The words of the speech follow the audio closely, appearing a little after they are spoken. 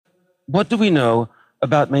what do we know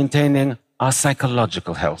about maintaining our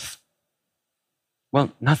psychological health?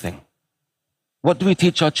 Well, nothing. What do we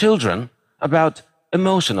teach our children about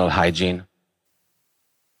emotional hygiene?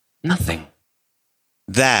 Nothing.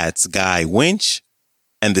 That's Guy Winch,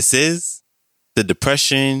 and this is the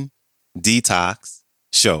Depression Detox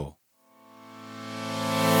Show.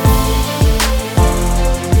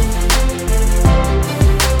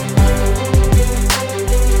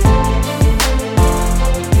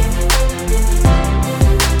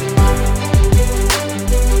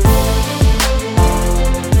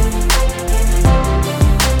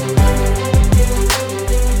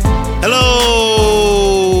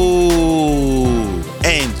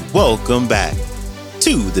 Welcome back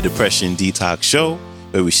to the Depression Detox Show,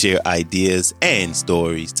 where we share ideas and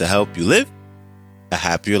stories to help you live a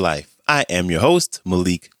happier life. I am your host,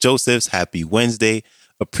 Malik Josephs. Happy Wednesday.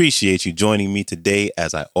 Appreciate you joining me today,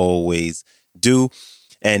 as I always do.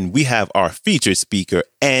 And we have our featured speaker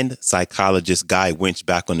and psychologist, Guy Winch,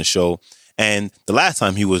 back on the show. And the last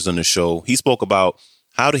time he was on the show, he spoke about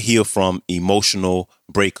how to heal from emotional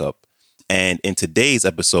breakup. And in today's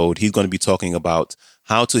episode, he's going to be talking about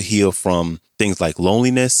how to heal from things like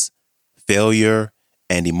loneliness, failure,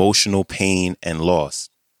 and emotional pain and loss.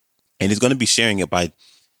 And he's going to be sharing it by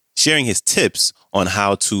sharing his tips on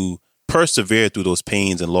how to persevere through those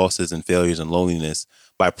pains and losses and failures and loneliness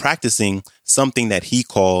by practicing something that he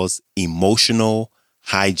calls emotional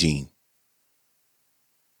hygiene.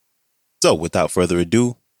 So without further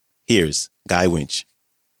ado, here's Guy Winch.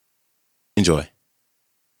 Enjoy.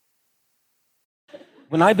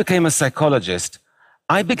 When I became a psychologist,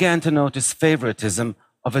 I began to notice favoritism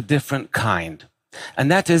of a different kind.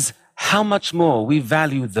 And that is how much more we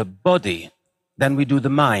value the body than we do the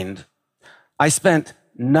mind. I spent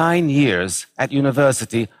 9 years at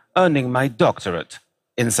university earning my doctorate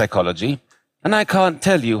in psychology, and I can't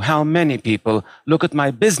tell you how many people look at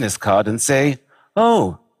my business card and say,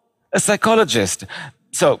 "Oh, a psychologist,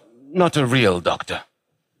 so not a real doctor."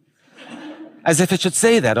 As if it should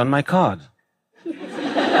say that on my card.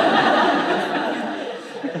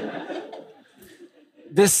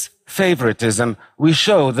 This favoritism, we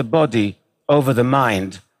show the body over the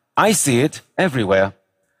mind. I see it everywhere.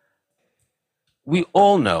 We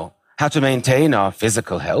all know how to maintain our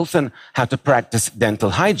physical health and how to practice dental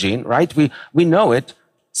hygiene, right? We know it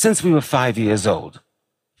since we were 5 years old.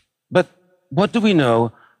 But what do we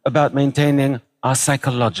know about maintaining our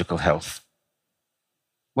psychological health?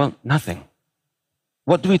 Well, nothing.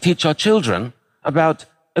 What do we teach our children about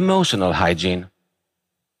emotional hygiene?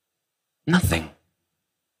 Nothing.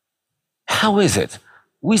 How is it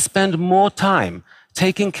we spend more time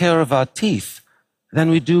taking care of our teeth than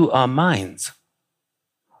we do our minds?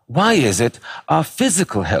 Why is it our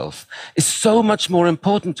physical health is so much more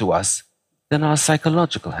important to us than our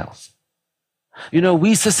psychological health? You know,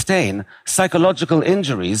 we sustain psychological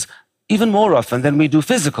injuries even more often than we do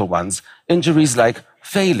physical ones, injuries like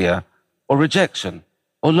failure or rejection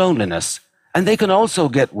or loneliness. And they can also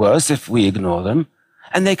get worse if we ignore them,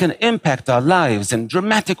 and they can impact our lives in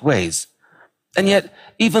dramatic ways. And yet,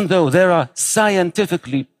 even though there are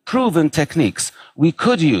scientifically proven techniques we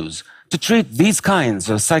could use to treat these kinds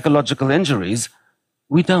of psychological injuries,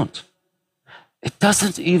 we don't. It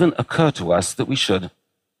doesn't even occur to us that we should.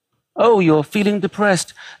 "Oh, you're feeling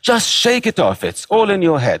depressed. Just shake it off. It's all in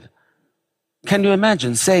your head." Can you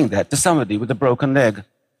imagine saying that to somebody with a broken leg?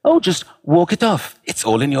 "Oh, just walk it off. It's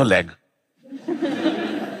all in your leg."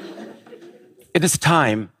 It is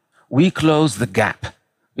time we close the gap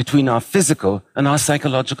between our physical and our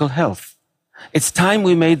psychological health. It's time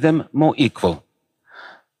we made them more equal.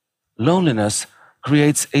 Loneliness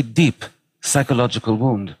creates a deep psychological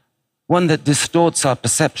wound, one that distorts our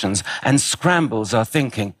perceptions and scrambles our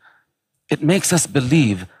thinking. It makes us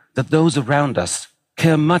believe that those around us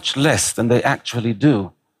care much less than they actually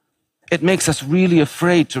do. It makes us really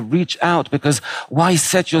afraid to reach out, because why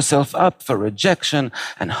set yourself up for rejection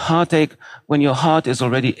and heartache when your heart is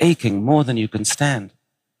already aching more than you can stand?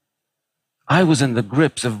 I was in the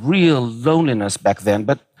grips of real loneliness back then,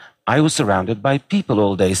 but I was surrounded by people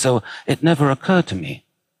all day, so it never occurred to me.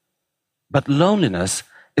 But loneliness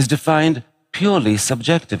is defined purely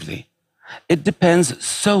subjectively. It depends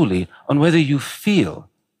solely on whether you feel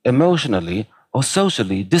emotionally or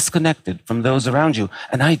socially disconnected from those around you,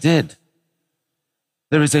 and I did.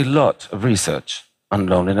 There is a lot of research on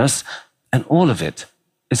loneliness, and all of it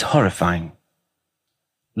is horrifying.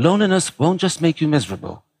 Loneliness won't just make you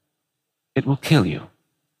miserable. It will kill you.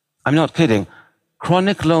 I'm not kidding.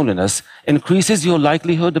 Chronic loneliness increases your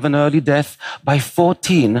likelihood of an early death by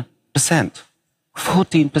 14%.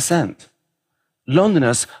 14%.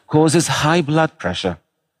 Loneliness causes high blood pressure,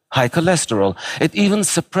 high cholesterol. It even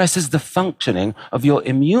suppresses the functioning of your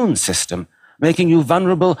immune system, making you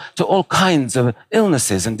vulnerable to all kinds of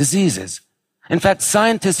illnesses and diseases. In fact,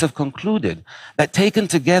 scientists have concluded that taken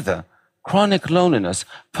together, chronic loneliness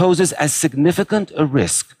poses as significant a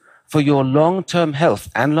risk for your long-term health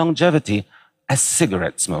and longevity as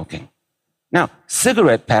cigarette smoking. Now,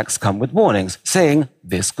 cigarette packs come with warnings saying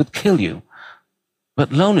this could kill you,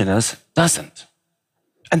 but loneliness doesn't.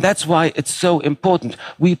 And that's why it's so important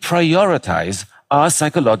we prioritize our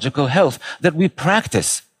psychological health, that we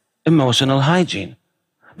practice emotional hygiene,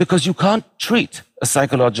 because you can't treat a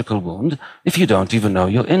psychological wound if you don't even know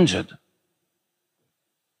you're injured.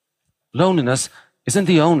 Loneliness isn't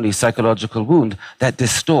the only psychological wound that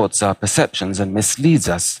distorts our perceptions and misleads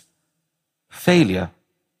us. Failure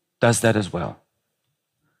does that as well.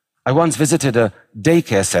 I once visited a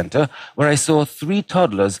daycare center where I saw 3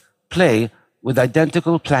 toddlers play with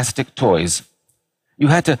identical plastic toys. You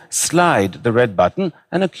had to slide the red button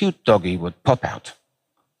and a cute doggy would pop out.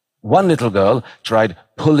 One little girl tried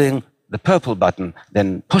pulling the purple button,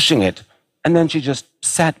 then pushing it, and then she just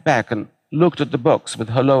sat back and looked at the box with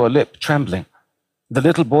her lower lip trembling. The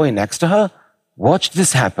little boy next to her watched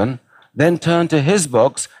this happen, then turned to his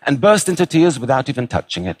box and burst into tears without even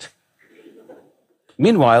touching it.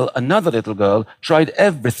 Meanwhile, another little girl tried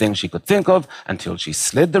everything she could think of until she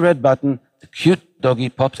slid the red button, the cute doggy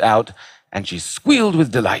popped out, and she squealed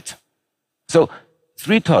with delight. So,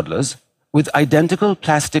 3 toddlers with identical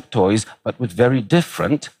plastic toys, but with very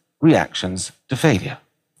different reactions to failure.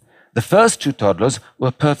 The first 2 toddlers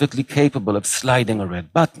were perfectly capable of sliding a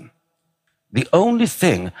red button. The only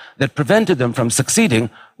thing that prevented them from succeeding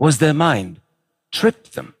was their mind,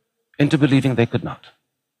 tricked them into believing they could not.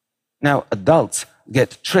 Now, adults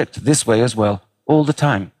get tricked this way as well all the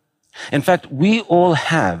time. In fact, we all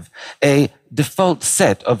have a default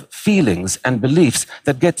set of feelings and beliefs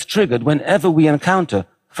that gets triggered whenever we encounter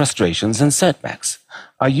frustrations and setbacks.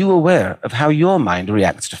 Are you aware of how your mind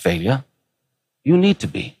reacts to failure? You need to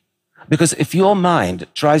be. Because if your mind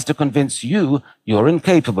tries to convince you you're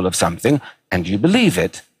incapable of something and you believe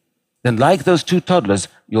it, then like those 2 toddlers,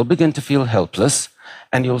 you'll begin to feel helpless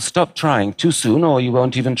and you'll stop trying too soon, or you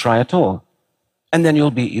won't even try at all. And then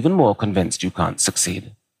you'll be even more convinced you can't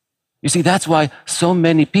succeed. You see, that's why so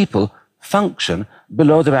many people function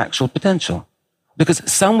below their actual potential. Because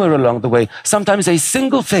somewhere along the way, sometimes a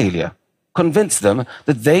single failure convinced them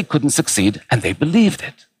that they couldn't succeed, and they believed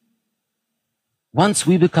it. Once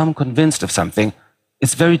we become convinced of something,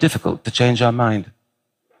 it's very difficult to change our mind.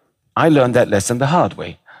 I learned that lesson the hard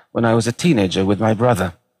way when I was a teenager with my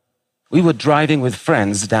brother. We were driving with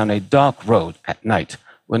friends down a dark road at night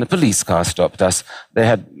when a police car stopped us. There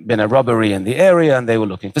had been a robbery in the area and they were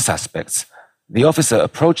looking for suspects. The officer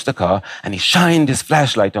approached the car and he shined his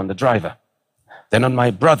flashlight on the driver, then on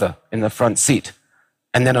my brother in the front seat,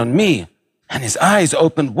 and then on me, and his eyes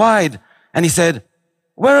opened wide and he said,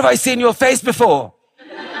 "Where have I seen your face before?"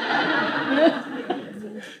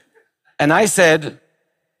 And I said,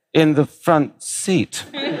 "In the front seat."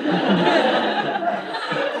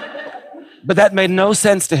 But that made no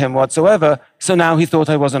sense to him whatsoever, so now he thought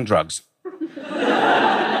I was on drugs.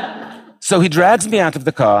 So he drags me out of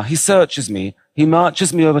the car, he searches me, he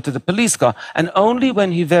marches me over to the police car, and only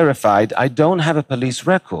when he verified I don't have a police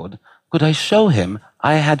record could I show him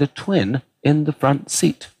I had a twin in the front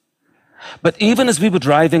seat. But even as we were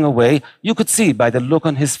driving away, you could see by the look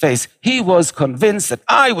on his face, he was convinced that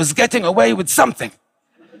I was getting away with something.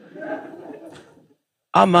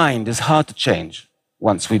 Our mind is hard to change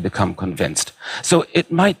once we become convinced. So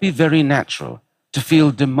it might be very natural to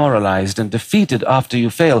feel demoralized and defeated after you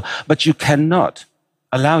fail, but you cannot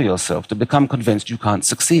allow yourself to become convinced you can't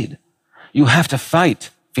succeed. You have to fight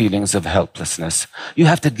feelings of helplessness. You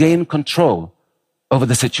have to gain control over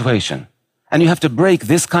the situation. And you have to break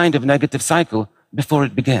this kind of negative cycle before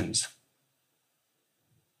it begins.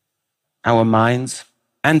 Our minds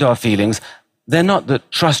and our feelings, they're not the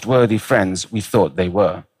trustworthy friends we thought they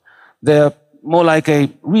were. They're more like a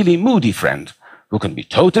really moody friend who can be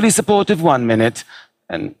totally supportive one minute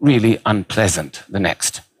and really unpleasant the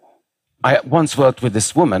next. I once worked with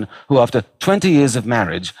this woman who, after 20 years of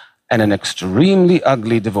marriage and an extremely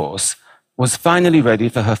ugly divorce, was finally ready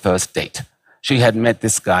for her first date. She had met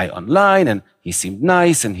this guy online, and he seemed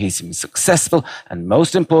nice, and he seemed successful, and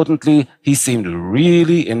most importantly, he seemed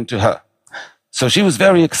really into her. So she was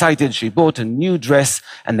very excited. She bought a new dress,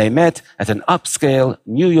 and they met at an upscale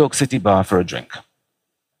New York City bar for a drink.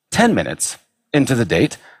 10 minutes into the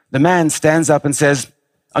date, the man stands up and says,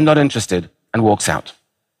 "I'm not interested," and walks out.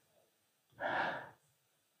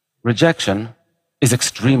 Rejection is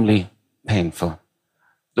extremely painful.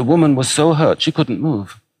 The woman was so hurt she couldn't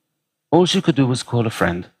move. All she could do was call a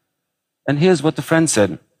friend. And here's what the friend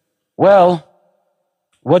said. Well,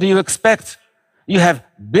 what do you expect? You have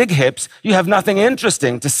big hips. You have nothing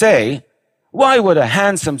interesting to say. Why would a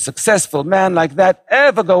handsome, successful man like that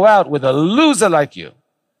ever go out with a loser like you?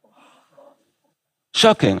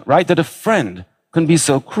 Shocking, right? That a friend can be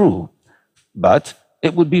so cruel. But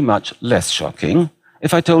it would be much less shocking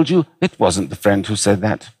if I told you it wasn't the friend who said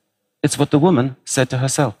that. It's what the woman said to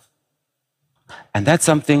herself. And that's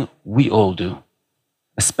something we all do,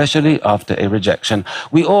 especially after a rejection.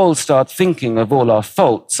 We all start thinking of all our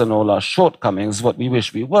faults and all our shortcomings, what we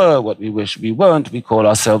wish we were, what we wish we weren't. We call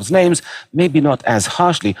ourselves names, maybe not as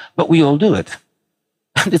harshly, but we all do it.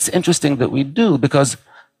 And it's interesting that we do, because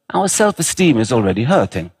our self-esteem is already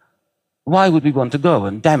hurting. Why would we want to go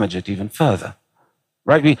and damage it even further?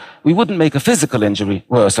 Right? We wouldn't make a physical injury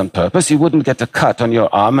worse on purpose. You wouldn't get a cut on your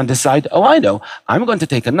arm and decide, oh, I know, I'm going to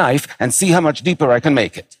take a knife and see how much deeper I can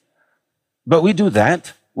make it. But we do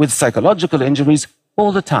that with psychological injuries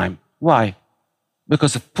all the time. Why?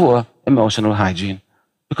 Because of poor emotional hygiene.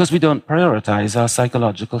 Because we don't prioritize our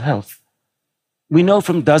psychological health. We know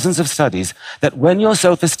from dozens of studies that when your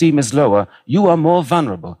self-esteem is lower, you are more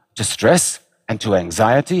vulnerable to stress and to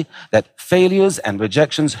anxiety, that failures and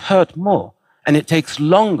rejections hurt more, and it takes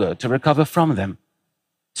longer to recover from them.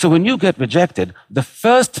 So when you get rejected, the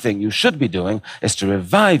first thing you should be doing is to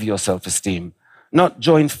revive your self-esteem, not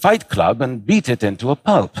join Fight Club and beat it into a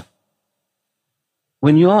pulp.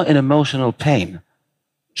 When you're in emotional pain,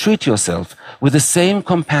 treat yourself with the same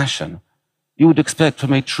compassion you would expect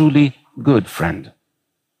from a truly good friend.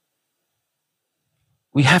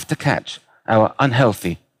 We have to catch our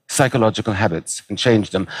unhealthy psychological habits and change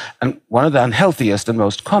them. And one of the unhealthiest and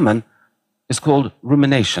most common is called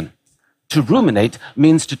rumination. To ruminate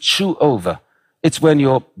means to chew over. It's when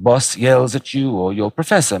your boss yells at you, or your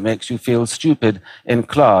professor makes you feel stupid in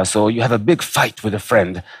class, or you have a big fight with a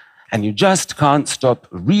friend, and you just can't stop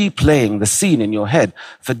replaying the scene in your head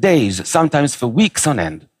for days, sometimes for weeks on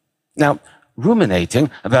end. Now,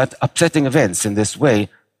 ruminating about upsetting events in this way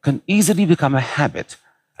can easily become a habit,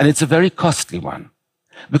 and it's a very costly one.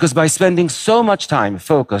 Because by spending so much time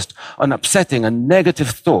focused on upsetting and negative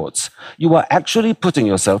thoughts, you are actually putting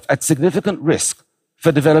yourself at significant risk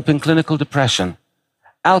for developing clinical depression,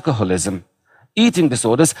 alcoholism, eating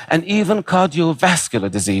disorders, and even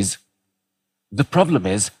cardiovascular disease. The problem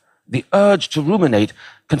is, the urge to ruminate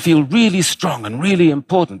can feel really strong and really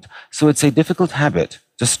important, so it's a difficult habit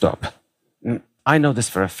to stop. I know this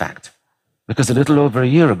for a fact, because a little over a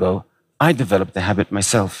year ago, I developed the habit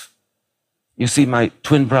myself. You see, my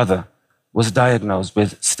twin brother was diagnosed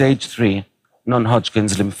with stage 3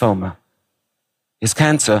 non-Hodgkin's lymphoma. His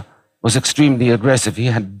cancer was extremely aggressive. He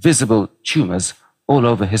had visible tumors all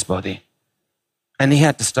over his body. And he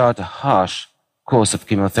had to start a harsh course of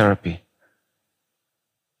chemotherapy.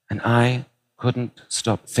 And I couldn't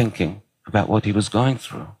stop thinking about what he was going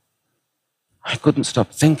through. I couldn't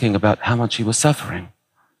stop thinking about how much he was suffering.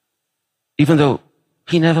 Even though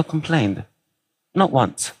he never complained, not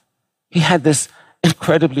once. He had this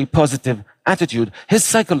incredibly positive attitude. His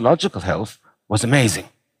psychological health was amazing.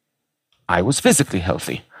 I was physically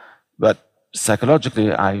healthy, but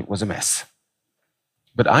psychologically I was a mess.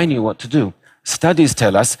 But I knew what to do. Studies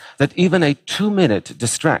tell us that even a 2-minute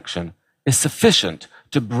distraction is sufficient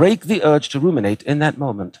to break the urge to ruminate in that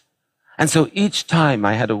moment. And so each time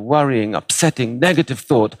I had a worrying, upsetting, negative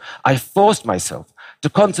thought, I forced myself to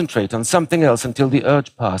concentrate on something else until the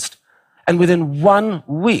urge passed. And within 1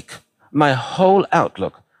 week, my whole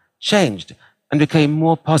outlook changed and became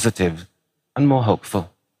more positive and more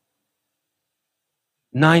hopeful.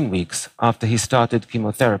 9 weeks after he started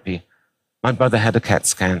chemotherapy, my brother had a CAT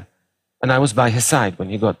scan, and I was by his side when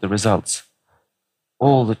he got the results.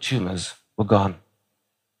 All the tumors were gone.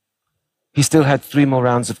 He still had 3 more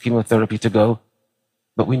rounds of chemotherapy to go,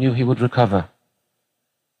 but we knew he would recover.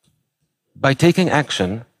 By taking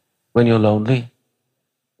action when you're lonely,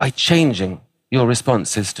 by changing your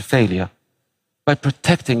responses to failure, by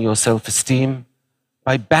protecting your self-esteem,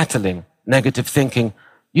 by battling negative thinking,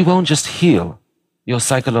 you won't just heal your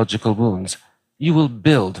psychological wounds. You will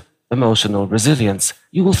build emotional resilience.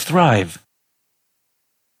 You will thrive.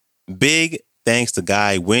 Big thanks to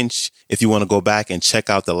Guy Winch. If you want to go back and check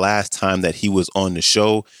out the last time that he was on the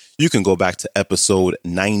show, you can go back to episode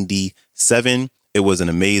 97. It was an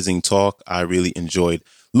amazing talk. I really enjoyed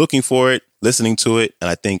looking for it, listening to it, and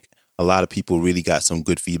I think a lot of people really got some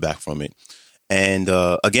good feedback from it. And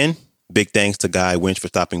again, big thanks to Guy Winch for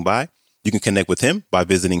stopping by. You can connect with him by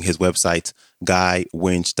visiting his website,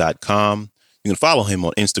 guywinch.com. You can follow him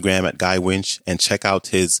on Instagram at Guy Winch and check out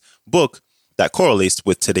his book that correlates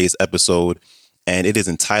with today's episode. And it is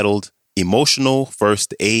entitled emotional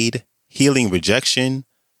first aid, healing rejection,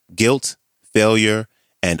 guilt, failure,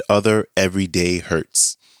 and other everyday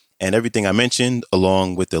hurts. And everything I mentioned,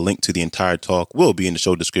 along with the link to the entire talk, will be in the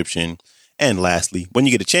show description. And lastly, when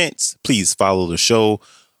you get a chance, please follow the show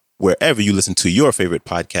wherever you listen to your favorite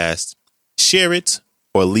podcast. Share it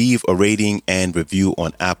or leave a rating and review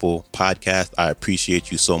on Apple Podcasts. I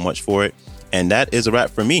appreciate you so much for it. And that is a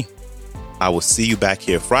wrap for me. I will see you back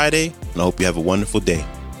here Friday, and I hope you have a wonderful day.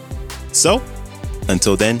 So,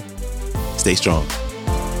 until then, stay strong.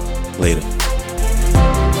 Later.